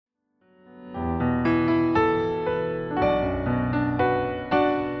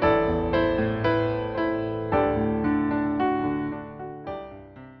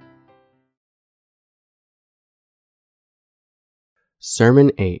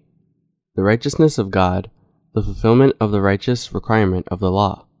Sermon 8. The righteousness of God, the fulfillment of the righteous requirement of the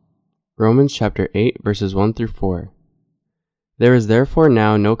law. Romans chapter 8 verses 1 through 4. There is therefore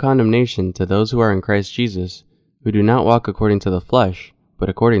now no condemnation to those who are in Christ Jesus, who do not walk according to the flesh, but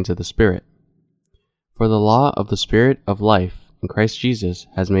according to the Spirit. For the law of the Spirit of life in Christ Jesus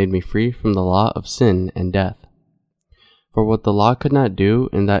has made me free from the law of sin and death. For what the law could not do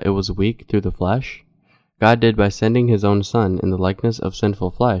in that it was weak through the flesh, God did by sending his own Son in the likeness of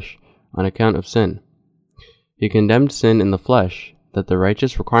sinful flesh, on account of sin. He condemned sin in the flesh, that the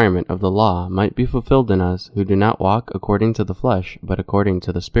righteous requirement of the law might be fulfilled in us who do not walk according to the flesh, but according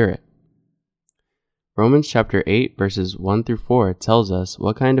to the Spirit. Romans chapter 8 verses 1 through 4 tells us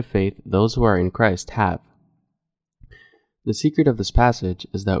what kind of faith those who are in Christ have. The secret of this passage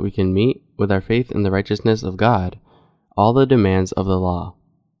is that we can meet, with our faith in the righteousness of God, all the demands of the law.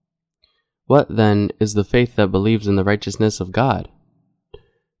 What, then, is the faith that believes in the righteousness of God?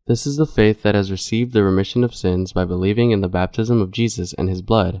 This is the faith that has received the remission of sins by believing in the baptism of Jesus and his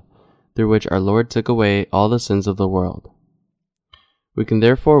blood, through which our Lord took away all the sins of the world. We can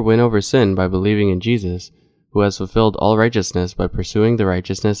therefore win over sin by believing in Jesus, who has fulfilled all righteousness by pursuing the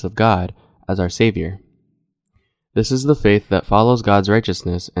righteousness of God as our Savior. This is the faith that follows God's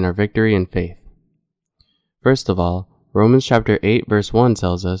righteousness and our victory in faith. First of all, Romans chapter 8 verse 1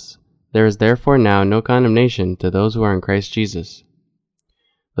 tells us, "There is therefore now no condemnation to those who are in Christ Jesus."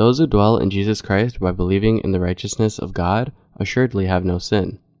 Those who dwell in Jesus Christ by believing in the righteousness of God assuredly have no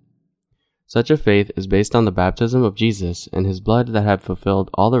sin. Such a faith is based on the baptism of Jesus and his blood that had fulfilled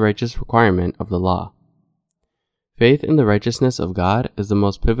all the righteous requirement of the law. Faith in the righteousness of God is the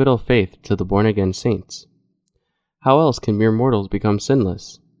most pivotal faith to the born-again saints. How else can mere mortals become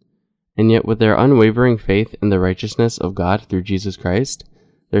sinless? And yet with their unwavering faith in the righteousness of God through Jesus Christ,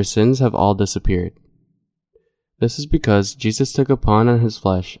 their sins have all disappeared. This is because Jesus took upon in his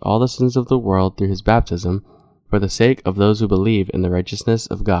flesh all the sins of the world through his baptism for the sake of those who believe in the righteousness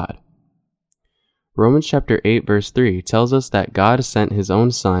of God. Romans chapter 8 verse 3 tells us that God sent his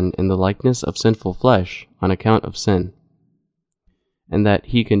own Son in the likeness of sinful flesh on account of sin, and that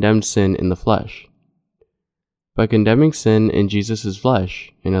he condemned sin in the flesh. By condemning sin in Jesus'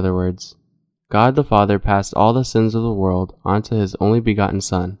 flesh, in other words, God the Father passed all the sins of the world onto his only begotten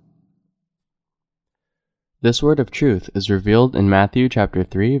Son. This word of truth is revealed in Matthew chapter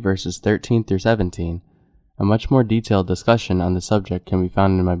 3 verses 13 through 17. A much more detailed discussion on the subject can be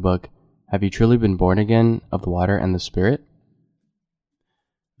found in my book, Have You Truly Been Born Again of the Water and the Spirit?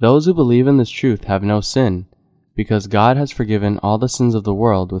 Those who believe in this truth have no sin, because God has forgiven all the sins of the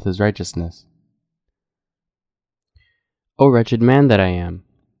world with his righteousness. O wretched man that I am!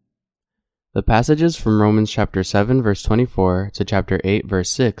 The passages from Romans chapter 7 verse 24 to chapter 8 verse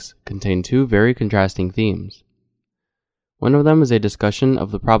 6 contain two very contrasting themes. One of them is a discussion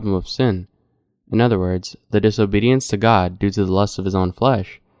of the problem of sin, in other words, the disobedience to God due to the lust of his own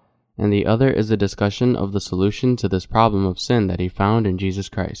flesh, and the other is a discussion of the solution to this problem of sin that he found in Jesus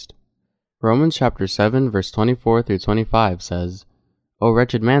Christ. Romans chapter 7 verse 24 through 25 says, "O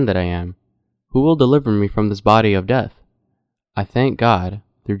wretched man that I am, who will deliver me from this body of death? I thank God,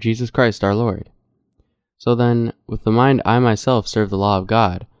 through Jesus Christ our Lord. So then, with the mind I myself serve the law of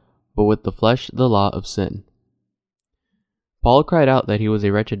God, but with the flesh the law of sin." Paul cried out that he was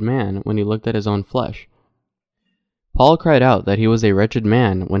a wretched man when he looked at his own flesh. But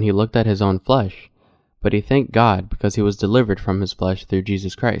he thanked God because he was delivered from his flesh through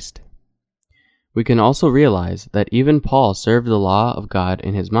Jesus Christ. We can also realize that even Paul served the law of God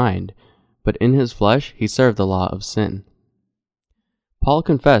in his mind, but in his flesh he served the law of sin. Paul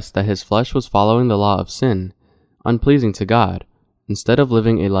confessed that his flesh was following the law of sin, unpleasing to God, instead of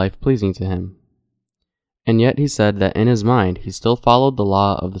living a life pleasing to him. And yet he said that in his mind he still followed the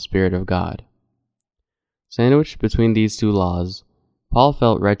law of the Spirit of God. Sandwiched between these two laws, Paul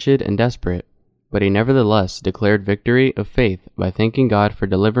felt wretched and desperate, but he nevertheless declared victory of faith by thanking God for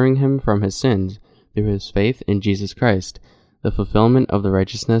delivering him from his sins through his faith in Jesus Christ, the fulfillment of the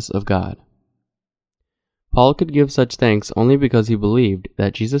righteousness of God. Paul could give such thanks only because he believed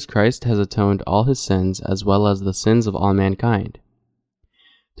that Jesus Christ has atoned all his sins as well as the sins of all mankind.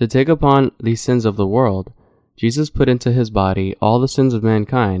 To take upon these sins of the world, Jesus put into his body all the sins of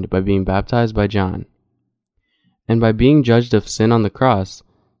mankind by being baptized by John. And by being judged of sin on the cross,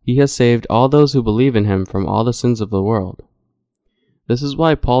 he has saved all those who believe in him from all the sins of the world. This is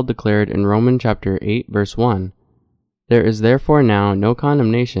why Paul declared in Romans chapter 8 verse 1, "There is therefore now no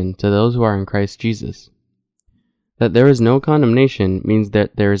condemnation to those who are in Christ Jesus." That there is no condemnation means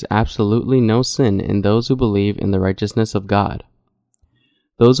that there is absolutely no sin in those who believe in the righteousness of God.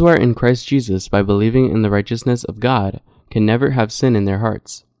 Those who are in Christ Jesus by believing in the righteousness of God can never have sin in their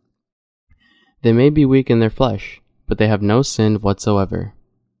hearts. They may be weak in their flesh, but they have no sin whatsoever.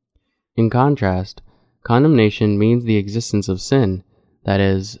 In contrast, condemnation means the existence of sin, that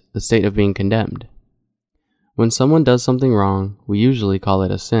is, the state of being condemned. When someone does something wrong, we usually call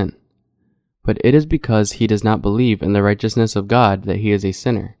it a sin. But it is because he does not believe in the righteousness of God that he is a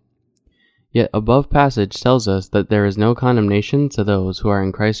sinner. Yet above passage tells us that there is no condemnation to those who are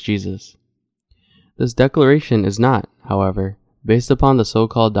in Christ Jesus. This declaration is not, however, based upon the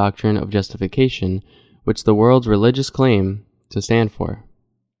so-called doctrine of justification which the world's religions claim to stand for.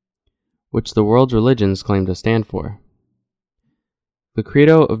 The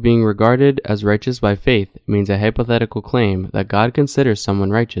credo of being regarded as righteous by faith means a hypothetical claim that God considers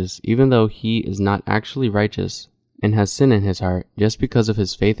someone righteous even though he is not actually righteous and has sin in his heart just because of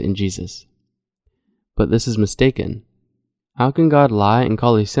his faith in Jesus. But this is mistaken. How can God lie and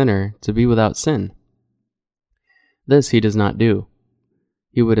call a sinner to be without sin? This he does not do.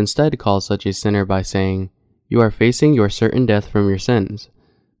 He would instead call such a sinner by saying, "You are facing your certain death from your sins.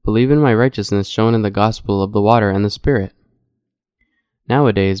 Believe in my righteousness shown in the gospel of the water and the Spirit."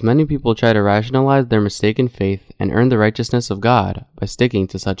 Nowadays, many people try to rationalize their mistaken faith and earn the righteousness of God by sticking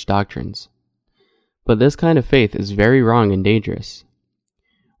to such doctrines. But this kind of faith is very wrong and dangerous.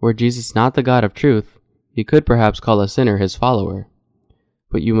 Were Jesus not the God of truth, he could perhaps call a sinner his follower.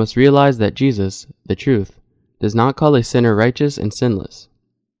 But you must realize that Jesus, the truth, does not call a sinner righteous and sinless.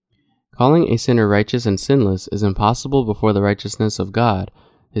 Calling a sinner righteous and sinless is impossible before the righteousness of God,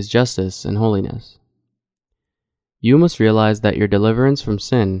 his justice and holiness. You must realize that your deliverance from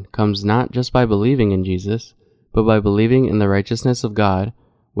sin comes not just by believing in Jesus, but by believing in the righteousness of God,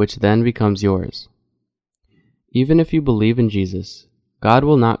 which then becomes yours. Even if you believe in Jesus, God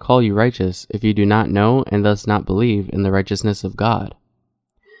will not call you righteous if you do not know and thus not believe in the righteousness of God.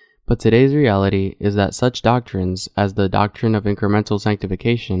 But today's reality is that such doctrines as the doctrine of incremental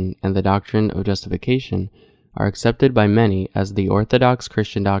sanctification and the doctrine of justification are accepted by many as the orthodox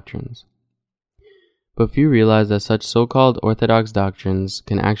Christian doctrines. But few realize that such so-called orthodox doctrines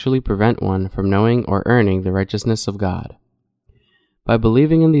can actually prevent one from knowing or earning the righteousness of God. By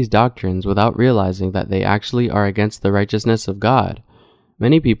believing in these doctrines without realizing that they actually are against the righteousness of God,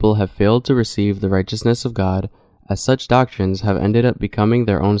 many people have failed to receive the righteousness of God, as such doctrines have ended up becoming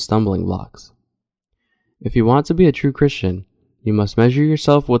their own stumbling blocks. If you want to be a true Christian, you must measure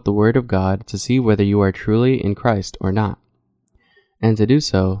yourself with the Word of God to see whether you are truly in Christ or not. And to do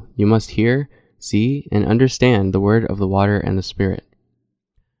so, you must hear, see, and understand the word of the water and the Spirit.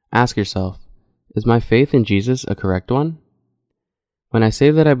 Ask yourself, is my faith in Jesus a correct one? When I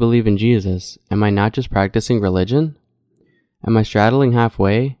say that I believe in Jesus, am I not just practicing religion? Am I straddling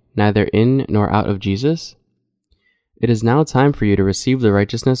halfway, neither in nor out of Jesus? It is now time for you to receive the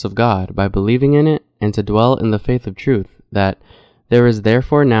righteousness of God by believing in it and to dwell in the faith of truth, that there is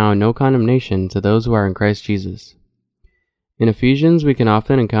therefore now no condemnation to those who are in Christ Jesus. In Ephesians, we can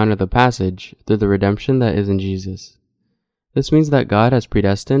often encounter the passage, through the redemption that is in Jesus. This means that God has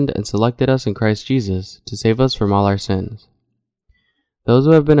predestined and selected us in Christ Jesus to save us from all our sins. Those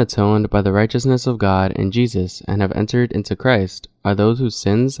who have been atoned by the righteousness of God in Jesus and have entered into Christ are those whose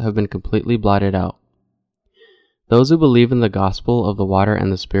sins have been completely blotted out. Those who believe in the gospel of the water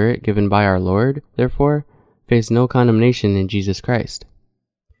and the Spirit given by our Lord, therefore, face no condemnation in Jesus Christ.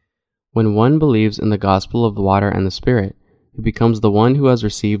 When one believes in the gospel of the water and the Spirit, he becomes the one who has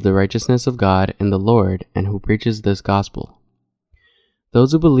received the righteousness of God in the Lord and who preaches this gospel.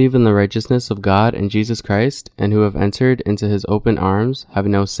 Those who believe in the righteousness of God in Jesus Christ and who have entered into his open arms have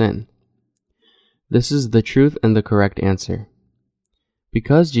no sin. This is the truth and the correct answer.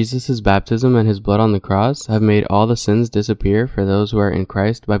 Because Jesus' baptism and his blood on the cross have made all the sins disappear for those who are in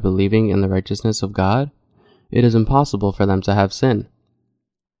Christ by believing in the righteousness of God, it is impossible for them to have sin.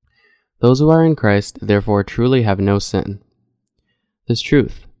 Those who are in Christ therefore truly have no sin. This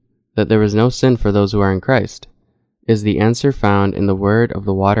truth, that there is no sin for those who are in Christ, is the answer found in the word of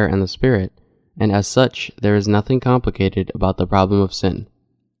the water and the Spirit, and as such, there is nothing complicated about the problem of sin.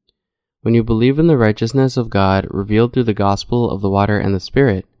 When you believe in the righteousness of God revealed through the gospel of the water and the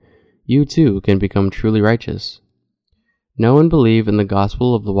Spirit, you too can become truly righteous. Know and believe in the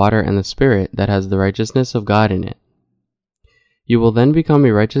gospel of the water and the Spirit that has the righteousness of God in it. You will then become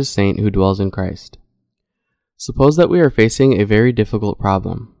a righteous saint who dwells in Christ. Suppose that we are facing a very difficult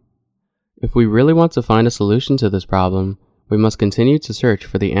problem. If we really want to find a solution to this problem, we must continue to search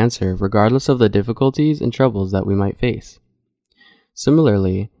for the answer regardless of the difficulties and troubles that we might face.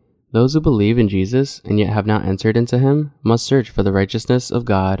 Similarly, those who believe in Jesus and yet have not entered into him must search for the righteousness of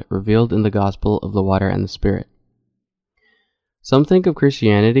God revealed in the gospel of the water and the Spirit. Some think of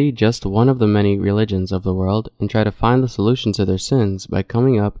Christianity just one of the many religions of the world and try to find the solution to their sins by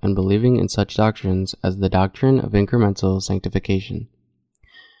coming up and believing in such doctrines as the doctrine of incremental sanctification.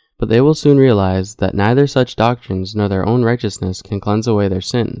 But they will soon realize that neither such doctrines nor their own righteousness can cleanse away their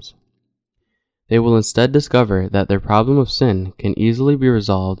sins. They will instead discover that their problem of sin can easily be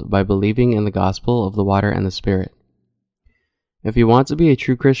resolved by believing in the gospel of the water and the Spirit. If you want to be a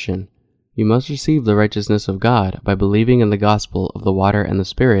true Christian, you must receive the righteousness of God by believing in the gospel of the water and the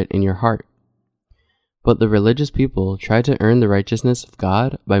Spirit in your heart. But the religious people try to earn the righteousness of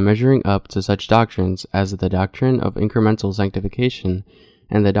God by measuring up to such doctrines as the doctrine of incremental sanctification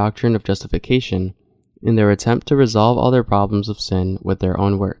and the doctrine of justification in their attempt to resolve all their problems of sin with their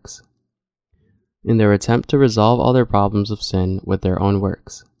own works.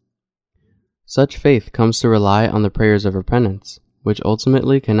 Such faith comes to rely on the prayers of repentance, which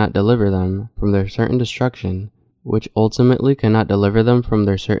ultimately cannot deliver them from their certain destruction,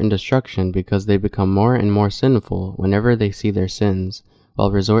 because they become more and more sinful whenever they see their sins,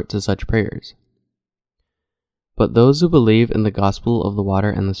 while resort to such prayers. But those who believe in the gospel of the water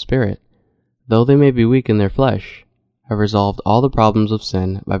and the Spirit, though they may be weak in their flesh, have resolved all the problems of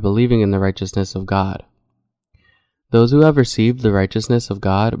sin by believing in the righteousness of God. Those who have received the righteousness of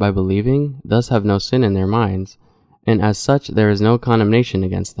God by believing thus have no sin in their minds, and as such there is no condemnation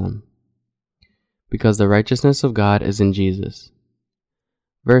against them, because the righteousness of God is in Jesus.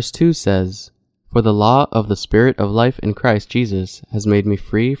 Verse 2 says, "For the law of the Spirit of life in Christ Jesus has made me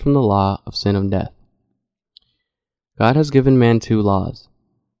free from the law of sin and death." God has given man two laws,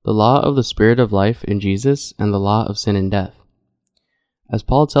 the law of the Spirit of life in Jesus and the law of sin and death. As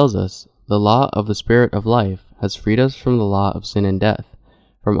Paul tells us, the law of the Spirit of life has freed us from the law of sin and death,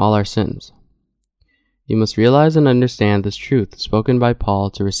 from all our sins. You must realize and understand this truth spoken by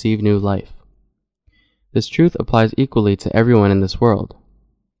Paul to receive new life. This truth applies equally to everyone in this world.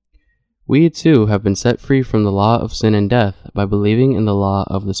 We too have been set free from the law of sin and death by believing in the law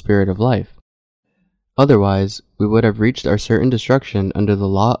of the Spirit of life. Otherwise, we would have reached our certain destruction under the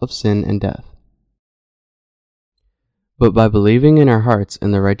law of sin and death. But by believing in our hearts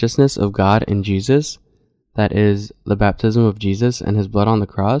in the righteousness of God in Jesus, that is, the baptism of Jesus and his blood on the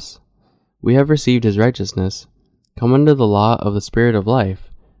cross, we have received his righteousness, come under the law of the Spirit of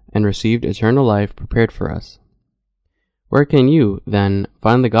life, and received eternal life prepared for us. Where can you, then,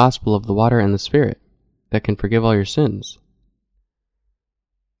 find the gospel of the water and the Spirit that can forgive all your sins?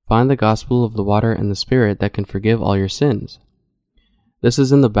 Find the gospel of the water and the Spirit that can forgive all your sins. This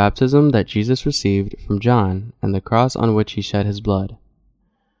is in the baptism that Jesus received from John and the cross on which he shed his blood.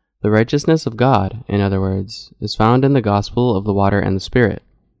 The righteousness of God, in other words, is found in the gospel of the water and the Spirit.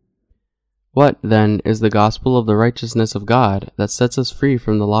 What, then, is the gospel of the righteousness of God that sets us free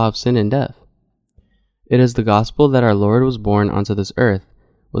from the law of sin and death? It is the gospel that our Lord was born onto this earth,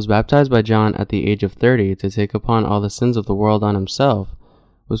 was baptized by John at the age of 30 to take upon all the sins of the world on himself,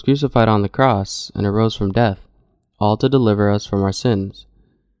 was crucified on the cross, and arose from death, all to deliver us from our sins.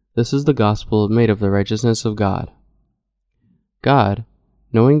 This is the gospel made of the righteousness of God. God,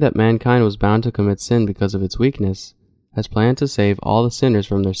 knowing that mankind was bound to commit sin because of its weakness, has planned to save all the sinners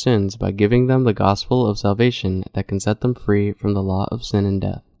from their sins by giving them the gospel of salvation that can set them free from the law of sin and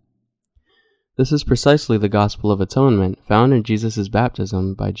death. This is precisely the gospel of atonement found in Jesus'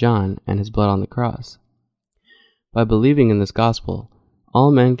 baptism by John and his blood on the cross. By believing in this gospel,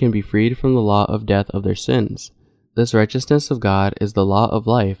 all men can be freed from the law of death of their sins. This righteousness of God is the law of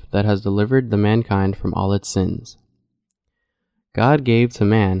life that has delivered the mankind from all its sins. God gave to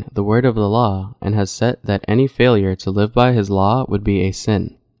man the word of the law and has set that any failure to live by his law would be a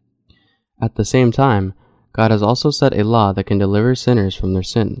sin. At the same time, God has also set a law that can deliver sinners from their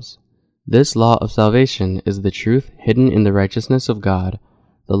sins. This law of salvation is the truth hidden in the righteousness of God,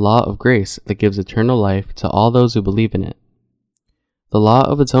 the law of grace that gives eternal life to all those who believe in it. The law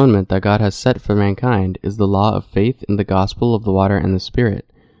of atonement that God has set for mankind is the law of faith in the gospel of the water and the Spirit,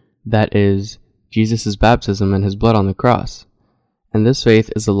 that is, Jesus' baptism and his blood on the cross. And this faith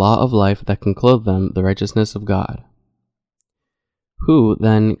is the law of life that can clothe them the righteousness of God. Who,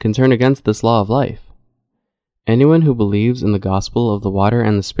 then, can turn against this law of life? Anyone who believes in the gospel of the water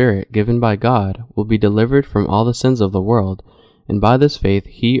and the Spirit given by God will be delivered from all the sins of the world, and by this faith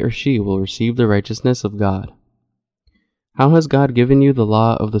he or she will receive the righteousness of God. How has God given you the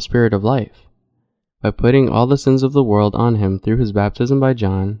law of the Spirit of life? By putting all the sins of the world on him through his baptism by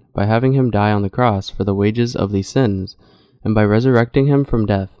John, by having him die on the cross for the wages of these sins, and by resurrecting him from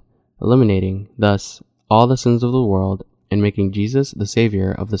death, eliminating, thus, all the sins of the world, and making Jesus the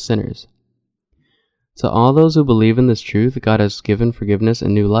Savior of the sinners. To all those who believe in this truth, God has given forgiveness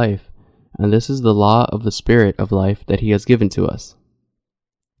and new life, and this is the law of the Spirit of life that he has given to us.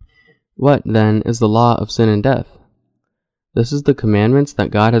 What, then, is the law of sin and death? This is the commandments that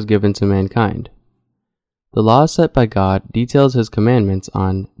God has given to mankind. The law set by God details his commandments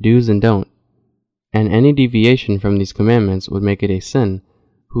on do's and don't, and any deviation from these commandments would make it a sin,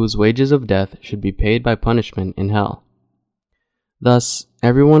 whose wages of death should be paid by punishment in hell. Thus,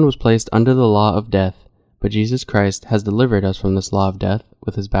 everyone was placed under the law of death, but Jesus Christ has delivered us from this law of death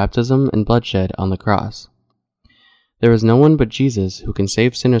with his baptism and bloodshed on the cross. There is no one but Jesus who can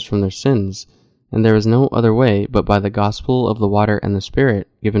save sinners from their sins, and there is no other way but by the gospel of the water and the Spirit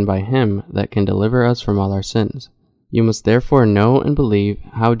given by him that can deliver us from all our sins. You must therefore know and believe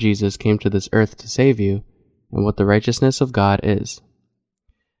how Jesus came to this earth to save you, and what the righteousness of God is.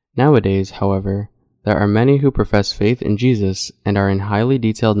 Nowadays, however, there are many who profess faith in Jesus and are in highly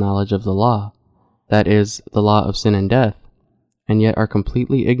detailed knowledge of the law, that is, the law of sin and death, and yet are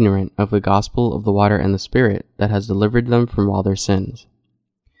completely ignorant of the gospel of the water and the Spirit that has delivered them from all their sins.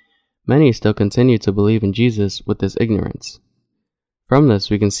 Many still continue to believe in Jesus with this ignorance. From this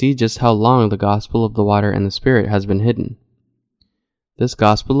we can see just how long the gospel of the water and the Spirit has been hidden. This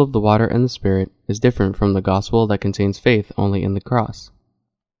gospel of the water and the Spirit is different from the gospel that contains faith only in the cross.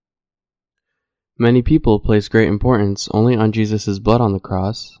 Many people place great importance only on Jesus' blood on the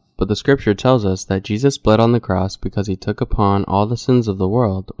cross, but the scripture tells us that Jesus bled on the cross because he took upon all the sins of the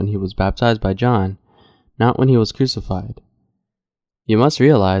world when he was baptized by John, not when he was crucified. You must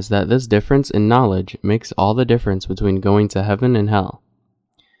realize that this difference in knowledge makes all the difference between going to heaven and hell.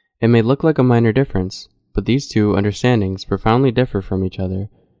 It may look like a minor difference, but these two understandings profoundly differ from each other,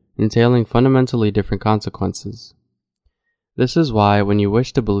 entailing fundamentally different consequences. This is why when you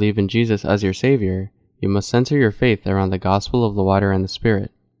wish to believe in Jesus as your Savior, you must center your faith around the gospel of the water and the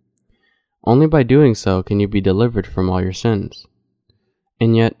Spirit. Only by doing so can you be delivered from all your sins.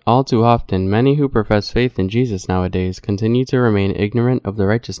 And yet, all too often, many who profess faith in Jesus nowadays continue to remain ignorant of the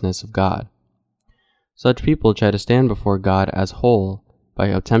righteousness of God. Such people try to stand before God as whole by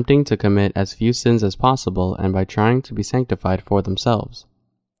attempting to commit as few sins as possible and by trying to be sanctified for themselves.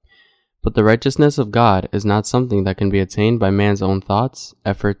 But the righteousness of God is not something that can be attained by man's own thoughts,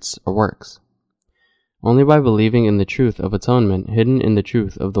 efforts, or works. Only by believing in the truth of atonement hidden in the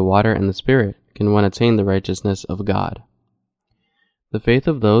truth of the water and the Spirit can one attain the righteousness of God. The faith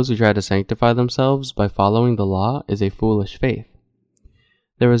of those who try to sanctify themselves by following the law is a foolish faith.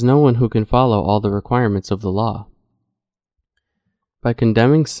 There is no one who can follow all the requirements of the law. By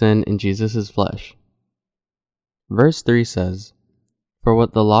condemning sin in Jesus' flesh. Verse 3 says, "For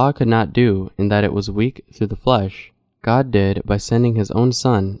what the law could not do, in that it was weak through the flesh, God did by sending his own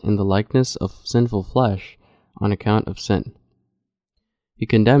Son in the likeness of sinful flesh on account of sin." He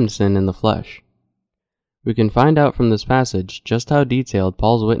condemned sin in the flesh. We can find out from this passage just how detailed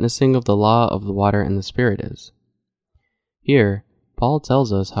Paul's witnessing of the law of the water and the Spirit is. Here, Paul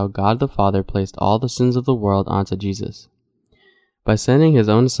tells us how God the Father placed all the sins of the world onto Jesus. By sending his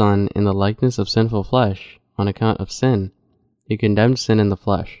own Son in the likeness of sinful flesh on account of sin, he condemned sin in the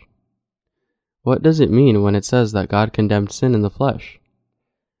flesh. What does it mean when it says that God condemned sin in the flesh?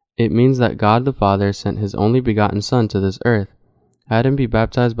 It means that God the Father sent his only begotten Son to this earth, had him be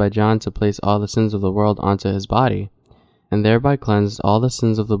baptized by John to place all the sins of the world onto his body, and thereby cleansed all the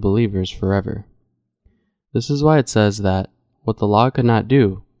sins of the believers forever. This is why it says that what the law could not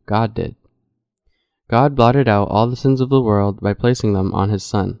do, God did. God blotted out all the sins of the world by placing them on his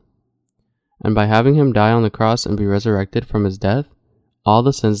Son. And by having him die on the cross and be resurrected from his death, all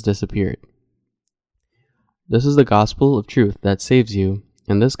the sins disappeared. This is the gospel of truth that saves you,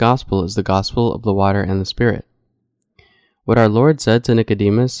 and this gospel is the gospel of the water and the Spirit. What our Lord said to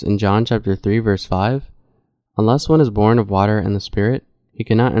Nicodemus in John chapter 3 verse 5, "Unless one is born of water and the Spirit, he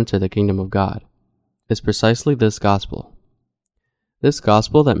cannot enter the kingdom of God," is precisely this gospel. This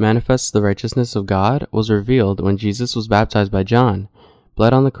gospel that manifests the righteousness of God was revealed when Jesus was baptized by John,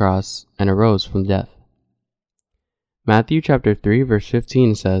 bled on the cross, and arose from death. Matthew chapter 3 verse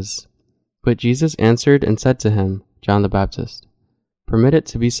 15 says, "But Jesus answered and said to him, John the Baptist, Permit it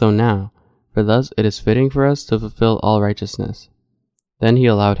to be so now, for thus it is fitting for us to fulfill all righteousness. Then he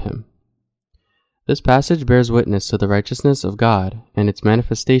allowed him." This passage bears witness to the righteousness of God and its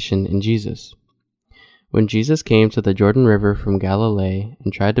manifestation in Jesus. When Jesus came to the Jordan River from Galilee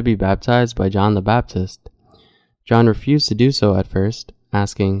and tried to be baptized by John the Baptist, John refused to do so at first,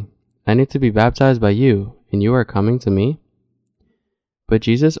 asking, "I need to be baptized by you, and you are coming to me?" But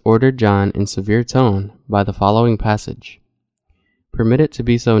Jesus ordered John in severe tone by the following passage, "Permit it to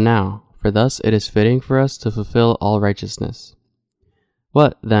be so now, for thus it is fitting for us to fulfill all righteousness."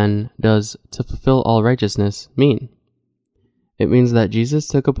 What, then, does "to fulfill all righteousness" mean? It means that Jesus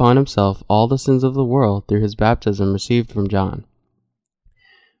took upon himself all the sins of the world through his baptism received from John.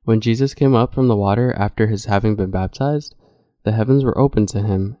 When Jesus came up from the water after his having been baptized, the heavens were opened to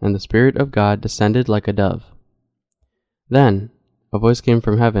him, and the Spirit of God descended like a dove. Then a voice came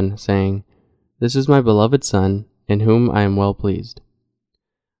from heaven, saying, "This is my beloved Son, in whom I am well pleased."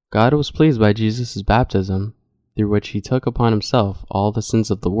 God was pleased by Jesus' baptism, through which he took upon himself all the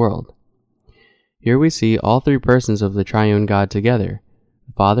sins of the world. Here we see all three persons of the triune God together,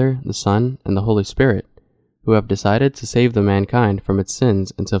 the Father, the Son, and the Holy Spirit, who have decided to save the mankind from its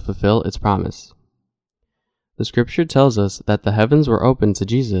sins and to fulfill its promise. The scripture tells us that the heavens were opened to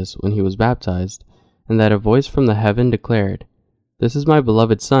Jesus when he was baptized, and that a voice from the heaven declared, "This is my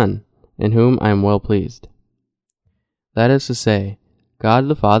beloved Son, in whom I am well pleased." That is to say, God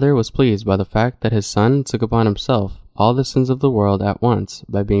the Father was pleased by the fact that his Son took upon himself all the sins of the world at once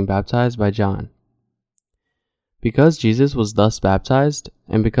by being baptized by John. Because Jesus was thus baptized,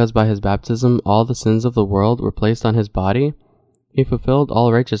 and because by his baptism all the sins of the world were placed on his body, he fulfilled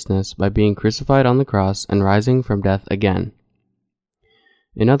all righteousness by being crucified on the cross and rising from death again.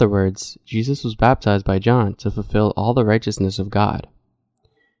 In other words, Jesus was baptized by John to fulfill all the righteousness of God.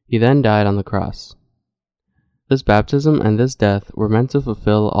 He then died on the cross. This baptism and this death were meant to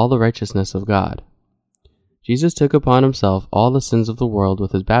fulfill all the righteousness of God. Jesus took upon himself all the sins of the world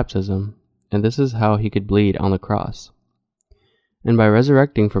with his baptism, and this is how he could bleed on the cross. And by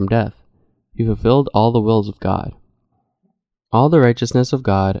resurrecting from death, he fulfilled all the wills of God. All the righteousness of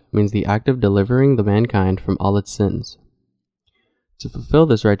God means the act of delivering the mankind from all its sins. To fulfill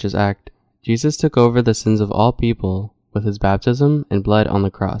this righteous act, Jesus took over the sins of all people with his baptism and bled on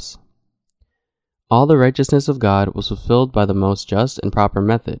the cross. All the righteousness of God was fulfilled by the most just and proper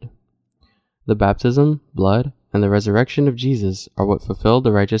method. The baptism, blood, and the resurrection of Jesus are what fulfilled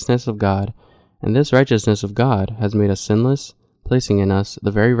the righteousness of God, and this righteousness of God has made us sinless, placing in us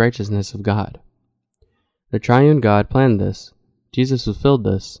the very righteousness of God. The triune God planned this, Jesus fulfilled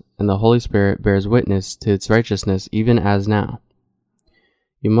this, and the Holy Spirit bears witness to its righteousness even as now.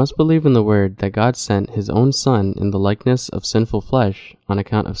 You must believe in the word that God sent his own Son in the likeness of sinful flesh on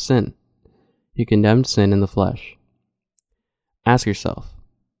account of sin. He condemned sin in the flesh. Ask yourself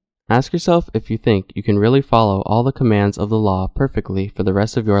if you think you can really follow all the commands of the law perfectly for the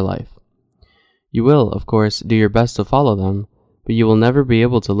rest of your life. You will, of course, do your best to follow them, but you will never be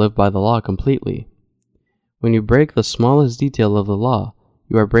able to live by the law completely. When you break the smallest detail of the law,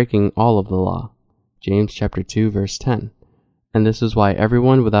 you are breaking all of the law. James chapter 2 verse 10. And this is why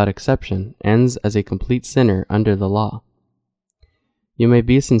everyone without exception ends as a complete sinner under the law. You may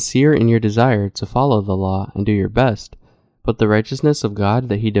be sincere in your desire to follow the law and do your best, but the righteousness of God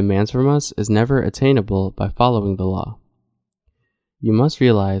that he demands from us is never attainable by following the law. You must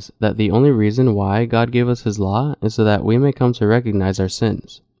realize that the only reason why God gave us his law is so that we may come to recognize our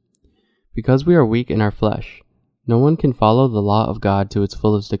sins. Because we are weak in our flesh, no one can follow the law of God to its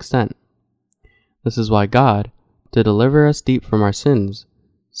fullest extent. This is why God, to deliver us deep from our sins,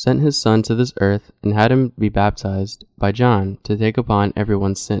 sent his Son to this earth and had him be baptized by John to take upon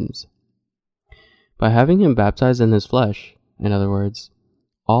everyone's sins. By having him baptized in his flesh, in other words,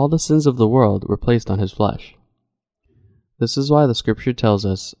 all the sins of the world were placed on his flesh. This is why the scripture tells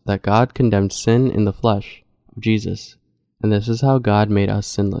us that God condemned sin in the flesh of Jesus, and this is how God made us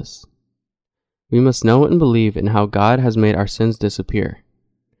sinless. We must know and believe in how God has made our sins disappear.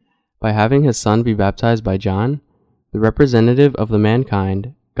 By having his Son be baptized by John, the representative of the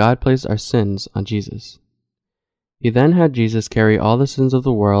mankind, God placed our sins on Jesus. He then had Jesus carry all the sins of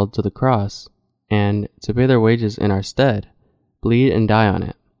the world to the cross, and, to pay their wages in our stead, bleed and die on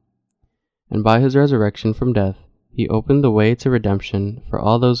it. And by his resurrection from death, he opened the way to redemption for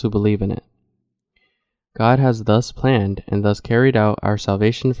all those who believe in it. God has thus planned and thus carried out our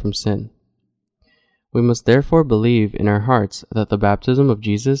salvation from sin. We must therefore believe in our hearts that the baptism of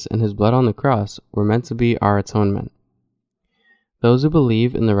Jesus and his blood on the cross were meant to be our atonement. Those who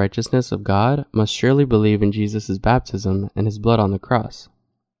believe in the righteousness of God must surely believe in Jesus' baptism and his blood on the cross.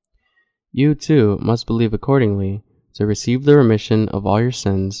 You, too, must believe accordingly to receive the remission of all your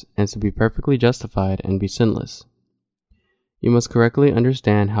sins and to be perfectly justified and be sinless. You must correctly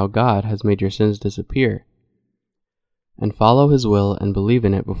understand how God has made your sins disappear, and follow his will and believe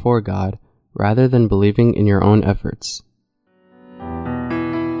in it before God rather than believing in your own efforts.